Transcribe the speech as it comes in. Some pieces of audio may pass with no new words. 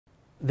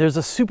There's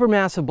a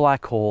supermassive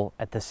black hole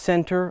at the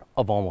center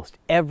of almost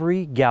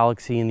every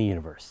galaxy in the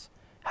universe.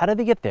 How did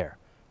they get there?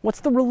 What's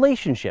the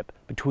relationship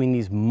between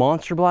these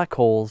monster black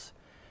holes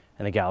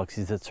and the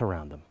galaxies that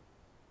surround them?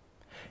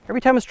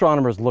 Every time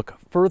astronomers look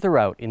further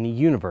out in the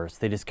universe,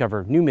 they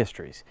discover new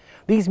mysteries.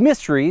 These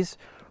mysteries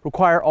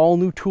require all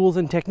new tools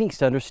and techniques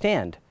to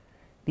understand.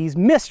 These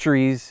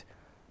mysteries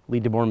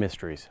lead to more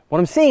mysteries. What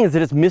I'm saying is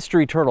that it's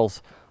mystery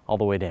turtles all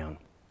the way down.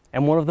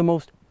 And one of the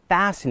most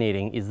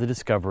fascinating is the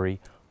discovery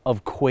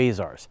of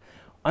quasars,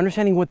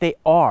 understanding what they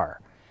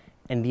are,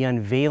 and the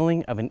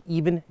unveiling of an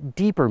even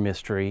deeper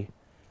mystery: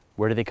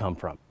 where do they come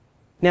from?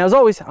 Now, as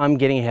always, I'm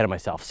getting ahead of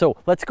myself, so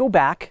let's go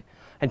back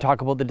and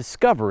talk about the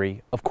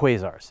discovery of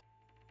quasars.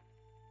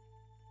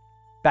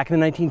 Back in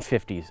the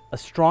 1950s,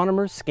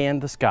 astronomers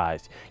scanned the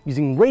skies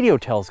using radio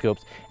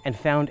telescopes and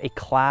found a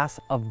class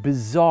of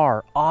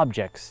bizarre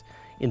objects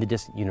in the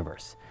distant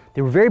universe.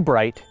 They were very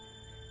bright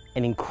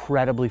and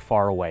incredibly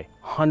far away,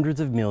 hundreds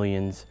of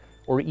millions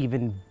or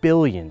even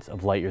billions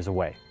of light years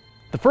away.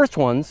 The first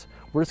ones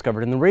were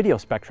discovered in the radio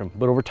spectrum,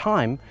 but over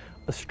time,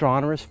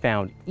 astronomers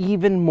found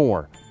even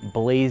more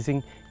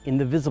blazing in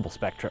the visible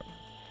spectrum.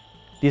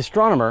 The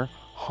astronomer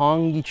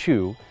Hong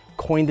Yi-Chu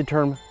coined the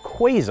term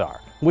quasar,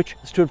 which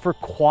stood for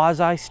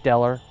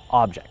quasi-stellar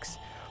objects.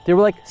 They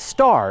were like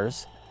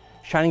stars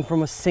shining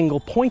from a single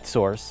point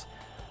source,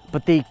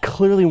 but they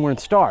clearly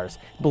weren't stars,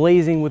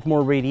 blazing with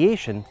more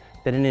radiation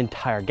than an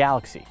entire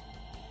galaxy.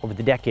 Over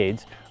the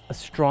decades,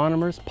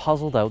 astronomers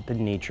puzzled out the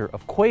nature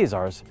of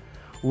quasars,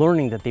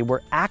 learning that they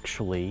were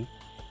actually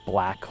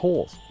black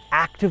holes,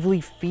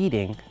 actively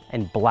feeding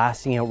and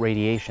blasting out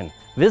radiation,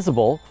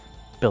 visible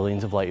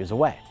billions of light years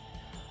away.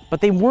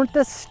 But they weren't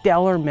the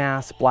stellar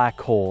mass black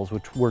holes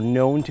which were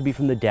known to be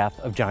from the death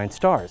of giant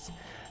stars.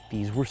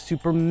 These were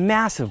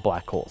supermassive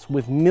black holes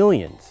with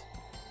millions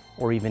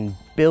or even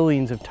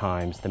billions of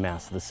times the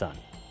mass of the sun.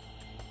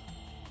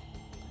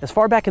 As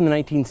far back in the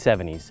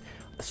 1970s,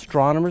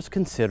 astronomers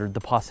considered the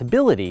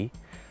possibility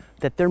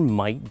that there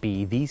might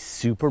be these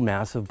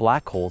supermassive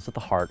black holes at the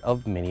heart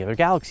of many other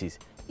galaxies,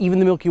 even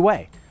the Milky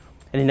Way.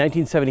 And in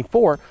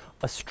 1974,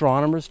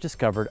 astronomers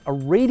discovered a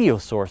radio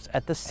source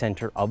at the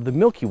center of the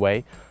Milky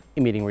Way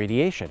emitting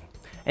radiation.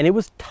 And it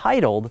was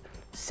titled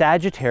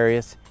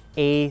Sagittarius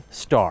A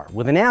star,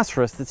 with an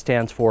asterisk that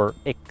stands for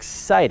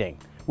exciting.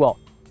 Well,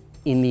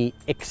 in the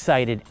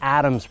excited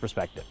atoms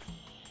perspective.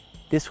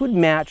 This would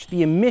match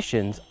the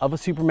emissions of a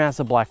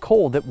supermassive black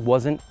hole that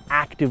wasn't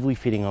actively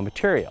feeding on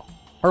material.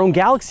 Our own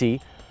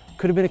galaxy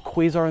could have been a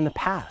quasar in the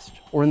past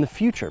or in the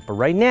future, but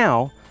right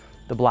now,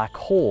 the black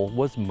hole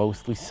was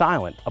mostly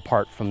silent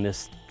apart from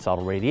this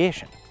subtle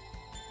radiation.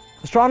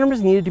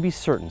 Astronomers needed to be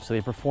certain, so they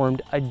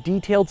performed a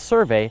detailed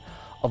survey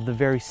of the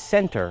very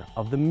center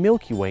of the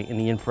Milky Way in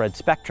the infrared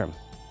spectrum,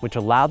 which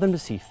allowed them to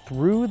see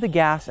through the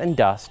gas and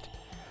dust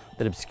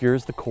that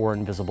obscures the core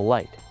and visible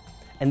light.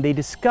 And they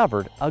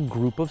discovered a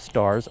group of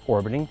stars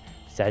orbiting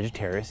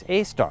Sagittarius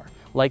A star,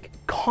 like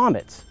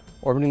comets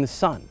orbiting the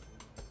sun.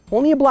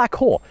 Only a black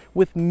hole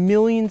with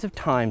millions of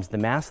times the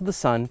mass of the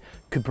sun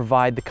could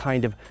provide the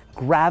kind of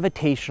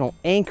gravitational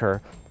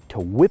anchor to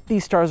whip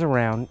these stars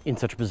around in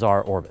such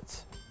bizarre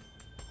orbits.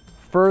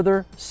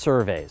 Further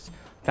surveys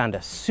found a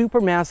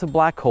supermassive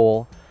black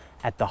hole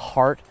at the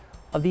heart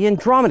of the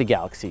Andromeda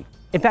Galaxy.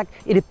 In fact,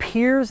 it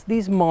appears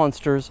these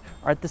monsters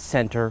are at the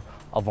center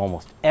of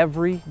almost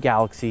every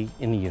galaxy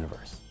in the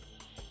universe.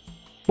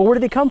 But where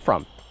did they come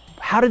from?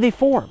 How did they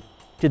form?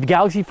 Did the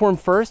galaxy form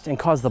first and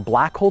cause the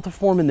black hole to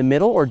form in the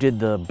middle, or did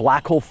the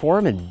black hole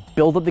form and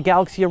build up the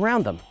galaxy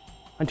around them?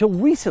 Until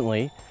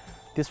recently,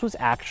 this was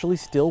actually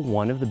still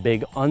one of the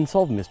big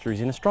unsolved mysteries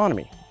in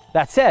astronomy.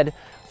 That said,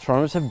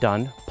 astronomers have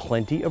done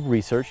plenty of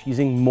research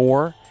using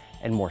more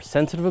and more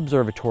sensitive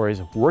observatories,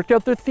 worked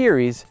out their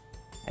theories,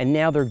 and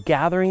now they're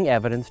gathering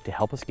evidence to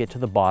help us get to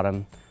the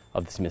bottom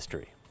of this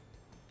mystery.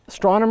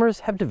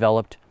 Astronomers have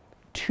developed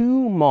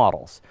two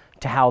models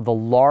to how the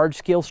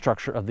large-scale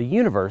structure of the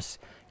universe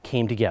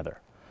came together: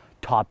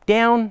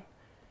 top-down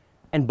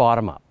and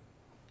bottom-up.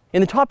 In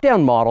the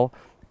top-down model,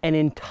 an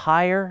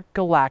entire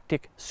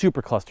galactic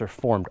supercluster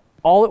formed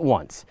all at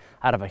once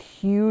out of a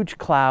huge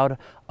cloud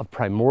of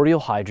primordial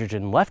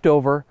hydrogen left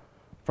over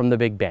from the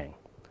Big Bang,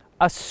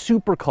 a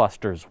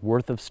supercluster's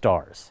worth of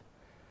stars.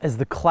 As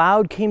the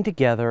cloud came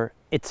together,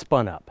 it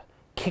spun up,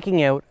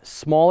 kicking out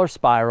smaller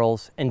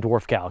spirals and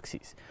dwarf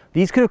galaxies.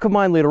 These could have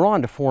combined later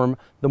on to form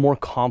the more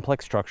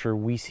complex structure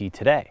we see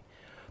today.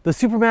 The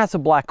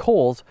supermassive black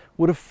holes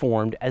would have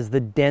formed as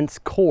the dense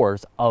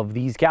cores of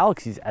these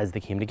galaxies as they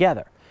came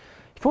together.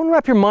 If you want to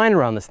wrap your mind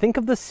around this, think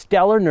of the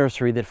stellar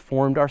nursery that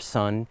formed our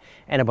sun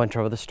and a bunch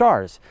of other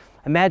stars.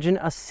 Imagine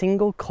a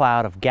single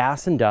cloud of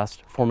gas and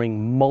dust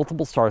forming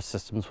multiple star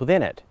systems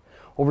within it.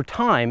 Over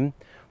time,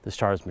 the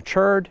stars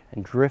matured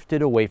and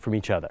drifted away from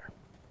each other.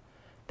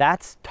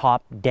 That's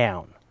top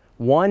down,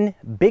 one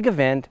big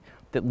event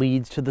that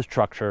leads to the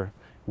structure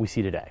we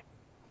see today.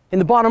 In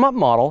the bottom-up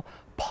model,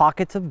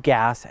 pockets of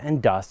gas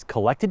and dust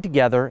collected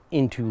together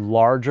into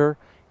larger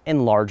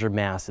and larger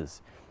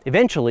masses,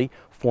 eventually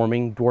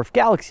forming dwarf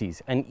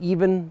galaxies and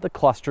even the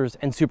clusters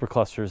and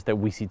superclusters that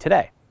we see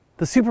today.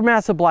 The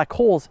supermassive black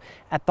holes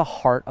at the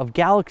heart of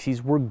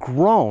galaxies were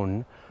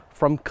grown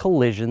from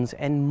collisions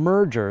and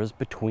mergers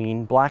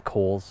between black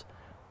holes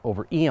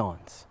over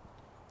eons.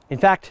 In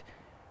fact,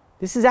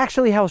 this is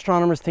actually how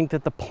astronomers think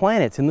that the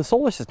planets in the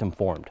solar system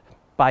formed,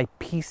 by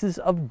pieces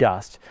of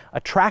dust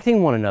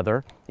attracting one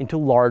another into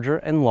larger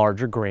and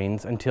larger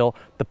grains until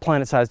the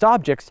planet-sized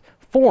objects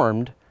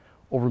formed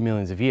over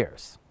millions of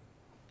years.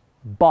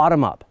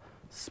 Bottom up,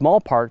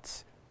 small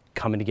parts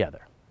coming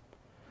together.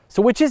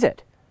 So which is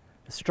it?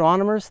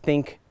 Astronomers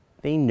think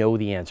they know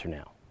the answer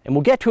now. And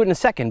we'll get to it in a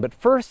second, but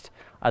first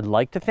I'd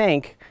like to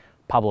thank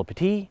Pablo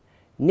Petit,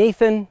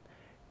 Nathan,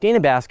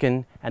 Dana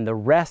Baskin, and the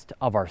rest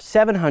of our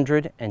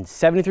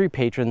 773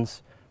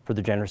 patrons for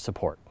their generous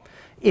support.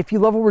 If you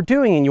love what we're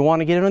doing and you want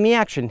to get in on the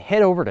action,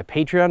 head over to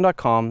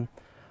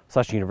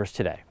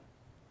patreon.com/universetoday.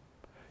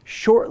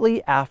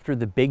 Shortly after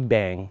the Big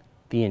Bang,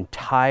 the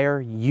entire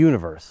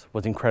universe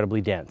was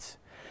incredibly dense.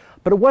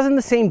 But it wasn't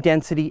the same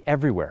density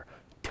everywhere.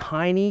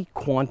 Tiny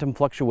quantum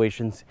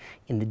fluctuations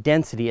in the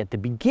density at the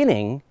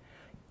beginning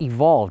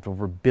evolved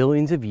over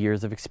billions of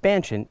years of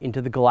expansion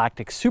into the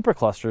galactic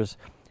superclusters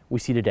we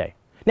see today.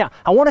 Now,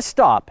 I want to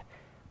stop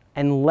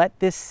and let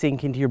this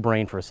sink into your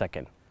brain for a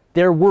second.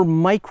 There were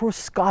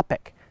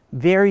microscopic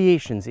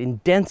variations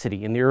in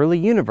density in the early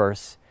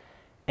universe,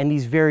 and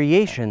these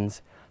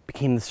variations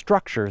became the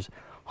structures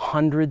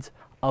hundreds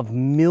of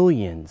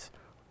millions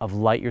of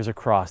light years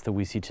across that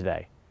we see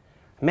today.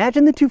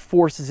 Imagine the two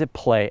forces at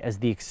play as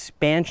the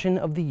expansion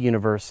of the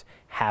universe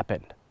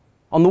happened.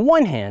 On the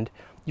one hand,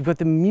 you've got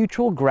the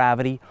mutual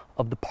gravity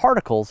of the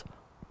particles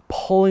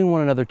pulling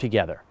one another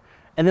together.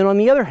 And then on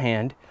the other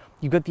hand,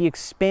 you've got the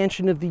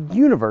expansion of the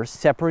universe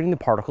separating the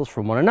particles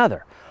from one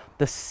another.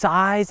 The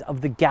size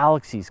of the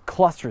galaxies,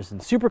 clusters,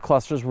 and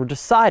superclusters were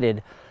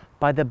decided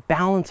by the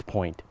balance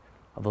point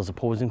of those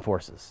opposing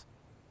forces.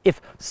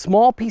 If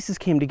small pieces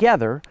came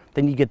together,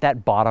 then you get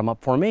that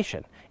bottom-up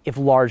formation. If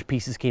large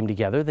pieces came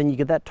together, then you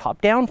get that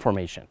top-down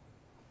formation.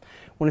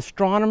 When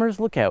astronomers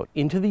look out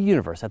into the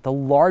universe at the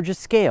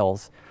largest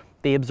scales,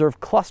 they observe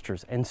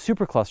clusters and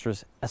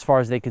superclusters as far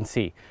as they can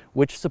see,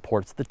 which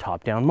supports the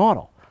top-down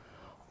model.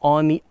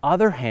 On the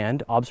other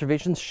hand,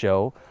 observations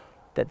show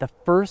that the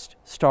first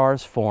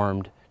stars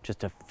formed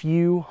just a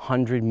few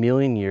 100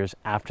 million years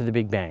after the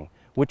Big Bang,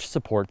 which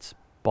supports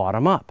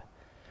bottom-up.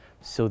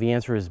 So the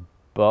answer is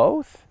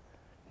both?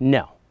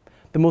 No.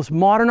 The most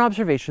modern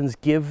observations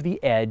give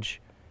the edge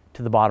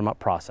to the bottom-up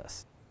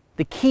process.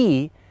 The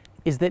key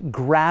is that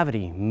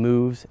gravity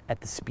moves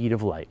at the speed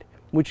of light,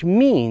 which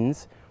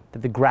means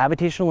that the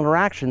gravitational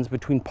interactions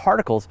between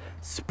particles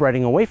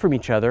spreading away from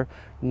each other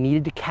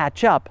needed to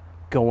catch up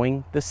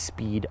going the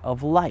speed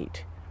of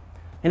light.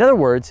 In other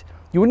words,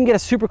 you wouldn't get a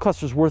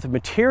supercluster's worth of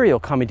material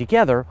coming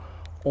together,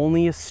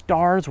 only a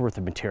star's worth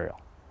of material.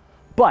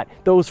 But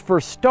those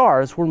first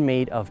stars were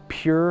made of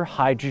pure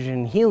hydrogen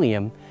and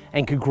helium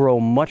and could grow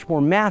much more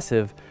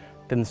massive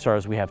than the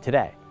stars we have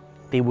today.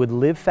 They would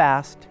live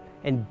fast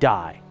and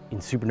die in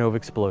supernova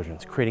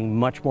explosions, creating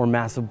much more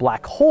massive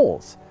black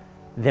holes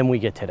than we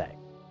get today.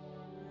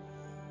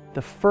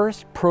 The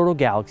first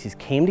proto-galaxies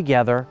came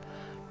together,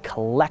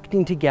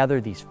 collecting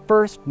together these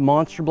first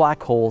monster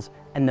black holes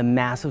and the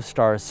massive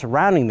stars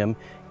surrounding them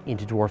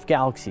into dwarf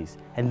galaxies.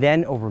 And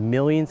then over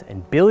millions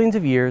and billions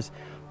of years,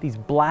 these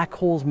black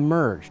holes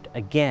merged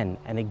again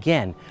and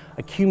again,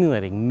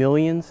 accumulating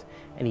millions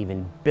and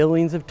even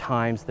billions of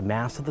times the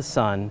mass of the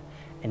sun,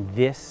 and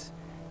this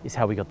is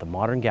how we got the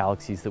modern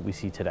galaxies that we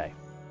see today.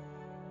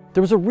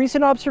 There was a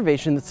recent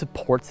observation that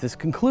supports this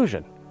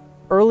conclusion.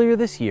 Earlier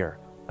this year,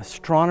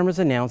 astronomers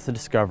announced the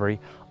discovery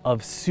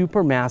of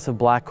supermassive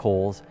black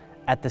holes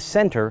at the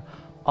center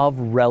of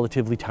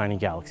relatively tiny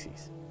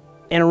galaxies.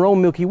 In our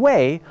own Milky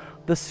Way,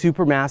 the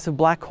supermassive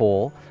black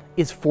hole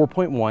is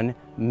 4.1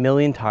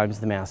 million times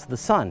the mass of the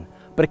sun,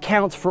 but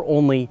accounts for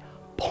only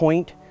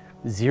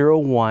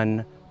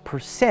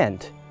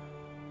 0.01%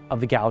 of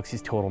the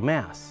galaxy's total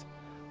mass.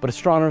 But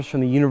astronomers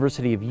from the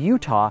University of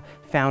Utah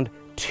found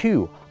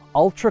two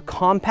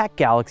ultra-compact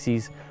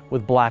galaxies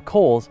with black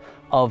holes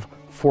of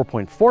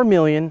 4.4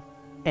 million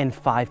and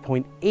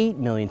 5.8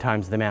 million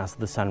times the mass of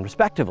the sun,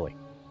 respectively.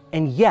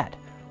 And yet,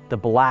 the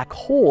black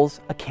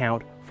holes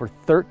account for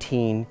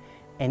 13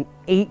 and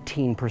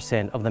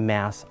 18% of the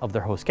mass of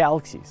their host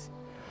galaxies.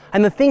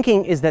 And the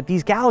thinking is that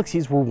these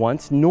galaxies were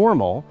once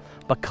normal,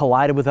 but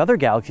collided with other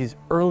galaxies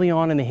early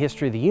on in the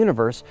history of the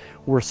universe,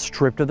 were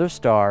stripped of their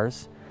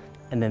stars,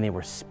 and then they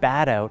were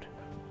spat out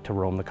to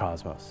roam the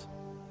cosmos.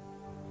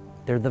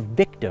 They're the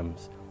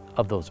victims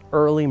of those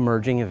early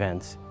merging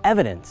events,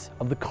 evidence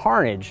of the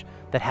carnage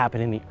that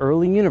happened in the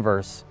early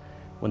universe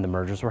when the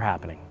mergers were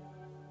happening.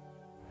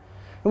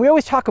 And we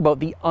always talk about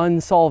the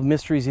unsolved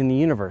mysteries in the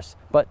universe,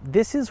 but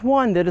this is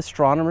one that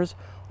astronomers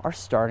are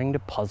starting to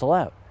puzzle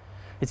out.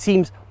 It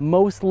seems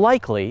most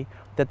likely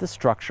that the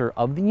structure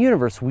of the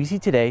universe we see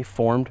today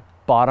formed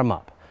bottom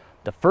up.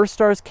 The first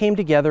stars came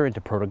together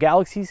into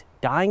proto-galaxies,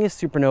 dying as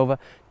supernova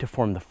to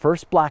form the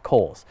first black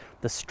holes.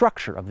 The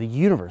structure of the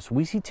universe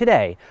we see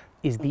today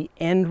is the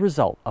end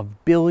result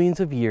of billions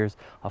of years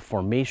of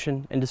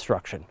formation and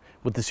destruction,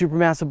 with the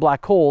supermassive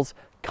black holes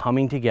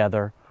coming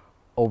together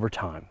over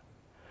time.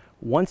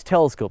 Once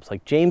telescopes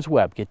like James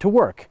Webb get to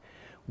work,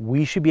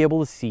 we should be able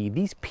to see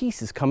these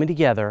pieces coming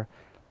together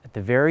at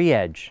the very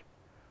edge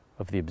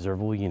of the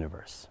observable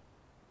universe.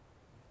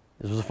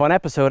 This was a fun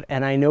episode,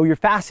 and I know you're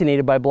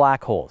fascinated by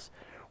black holes.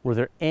 Were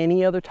there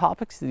any other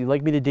topics that you'd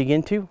like me to dig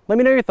into? Let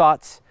me know your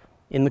thoughts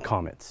in the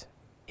comments.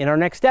 In our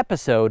next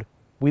episode,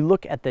 we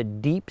look at the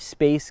Deep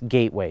Space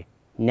Gateway,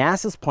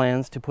 NASA's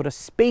plans to put a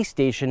space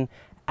station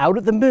out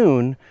at the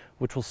moon,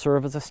 which will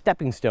serve as a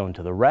stepping stone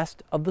to the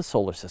rest of the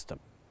solar system.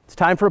 It's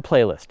time for a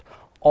playlist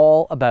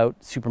all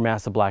about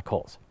supermassive black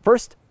holes.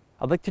 First,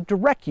 I'd like to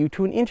direct you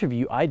to an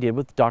interview I did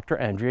with Dr.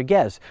 Andrea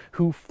Ghez,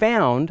 who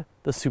found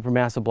the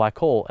supermassive black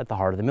hole at the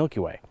heart of the Milky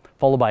Way,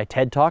 followed by a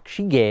TED Talk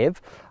she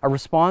gave, a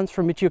response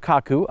from Michio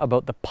Kaku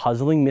about the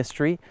puzzling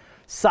mystery,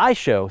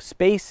 SciShow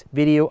space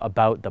video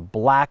about the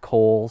black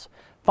holes,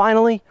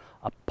 finally,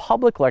 a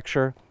public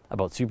lecture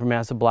about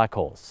supermassive black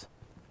holes.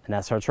 And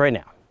that starts right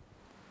now.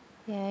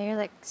 Yeah, you're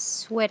like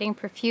sweating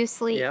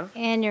profusely, Yeah?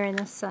 and you're in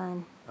the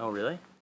sun. Oh, really?